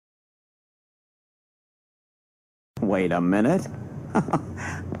Wait a minute.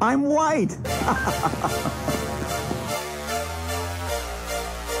 I'm white.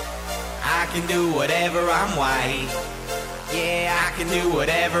 I can do whatever, I'm white. Yeah, I can do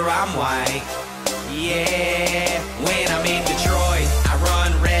whatever, I'm white. Yeah, when I'm in Detroit, I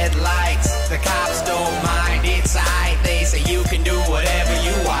run red lights. The cops don't mind, it's aight. They say you can do whatever,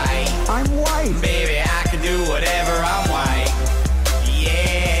 you white. I'm white. Baby, I can do whatever, I'm white.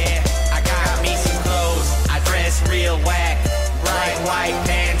 Yeah, I got me some clothes, I dress real whack. Bright white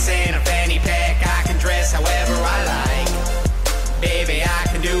pants and a fanny pack. I can dress however I like. Baby, I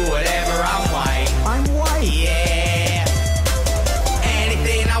can do whatever, I'm white. I'm white. Yeah,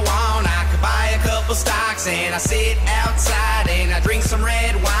 anything I want, I could buy a couple stocks. And I sit outside and I drink some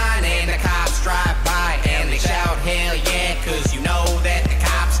red wine. And the cops drive by and they shout hell yeah, cause you know that the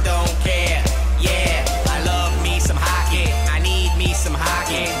cops don't care. Yeah, I love me some hockey, I need me some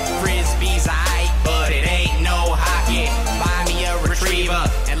hockey. Frisbee's aight, but it ain't no hockey. Buy me a retriever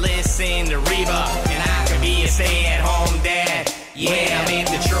and listen to Reba, and I could be a stay-at-home dad. Yeah, I'm in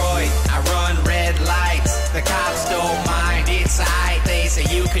Detroit, I run red lights. The cops don't mind, it's aight. They say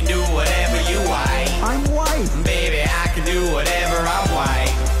you can do whatever, you white. I'm white. Baby, I can do whatever, I'm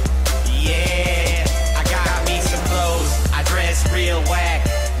white. Yeah, I got me some clothes, I dress real whack.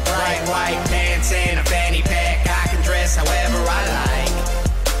 Bright white pants and a fanny pack. I can dress however I like.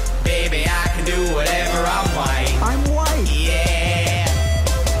 Baby, I can do whatever, I'm white. I'm white. Yeah,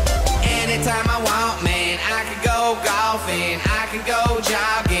 anytime I want, man, I can go golfing, I can go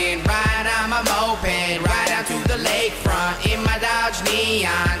jogging, ride on my moped, ride out to the lakefront in my Dodge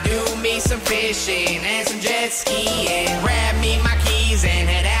Neon, do me some fishing and some jet skiing, grab me my keys and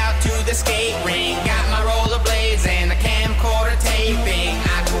head out to the skate ring. Got my rollerblades and the camcorder taping.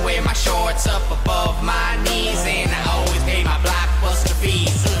 I can wear my shorts up above my knees, and I always pay my blockbuster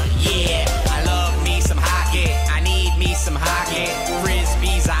fees. Yeah, I love me some hockey, I need me some hockey.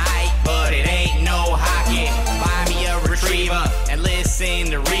 Frisbee's aight, but it ain't no hockey. Buy me a retriever and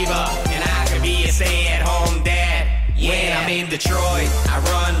listen to Reba, and I could be a stay-at-home dad. When I'm in Detroit, I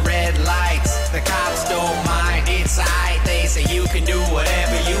run red lights. The cops don't mind, it's aight. They say you can do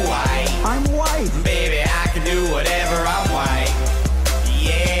whatever, you white. I'm white. Baby, I can do whatever, I'm white.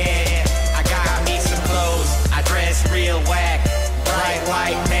 Yeah, I got me some clothes, I dress real whack. Bright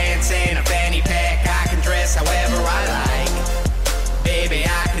white pants and a fanny pack. I can dress however I like. Baby,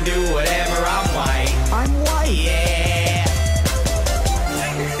 I can do whatever, I'm white. I'm white. Yeah.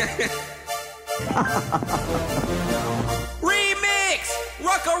 Remix!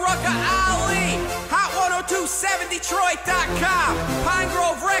 Rucka Rucka Ali! Hot1027Detroit.com! Pine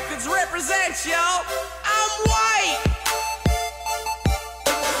Grove Records represents, yo! I'm white!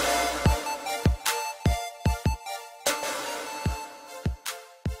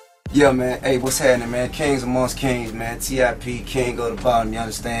 Yeah, man. Hey, what's happening, man? Kings amongst kings, man. TIP, king of the bottom. You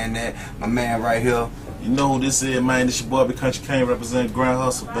understand that? My man right here. You know who this is, man. This your boy, Big Country King, representing Grand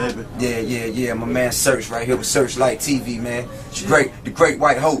Hustle, baby. Yeah. My man Search right here with Searchlight TV, man. It's the great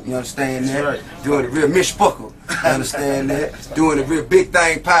white hope, you understand that? That's right. Doing the real mishbuckle, you understand that? Doing the real big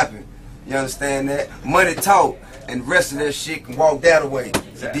thing popping, you understand that? Money talk, and the rest of that shit can walk that away. You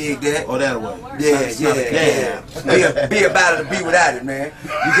dig that? Oh, that way. Yeah. Be about it or be without it, man.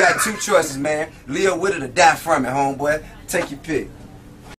 You got two choices, man. Live with it or die from it, homeboy. Take your pick.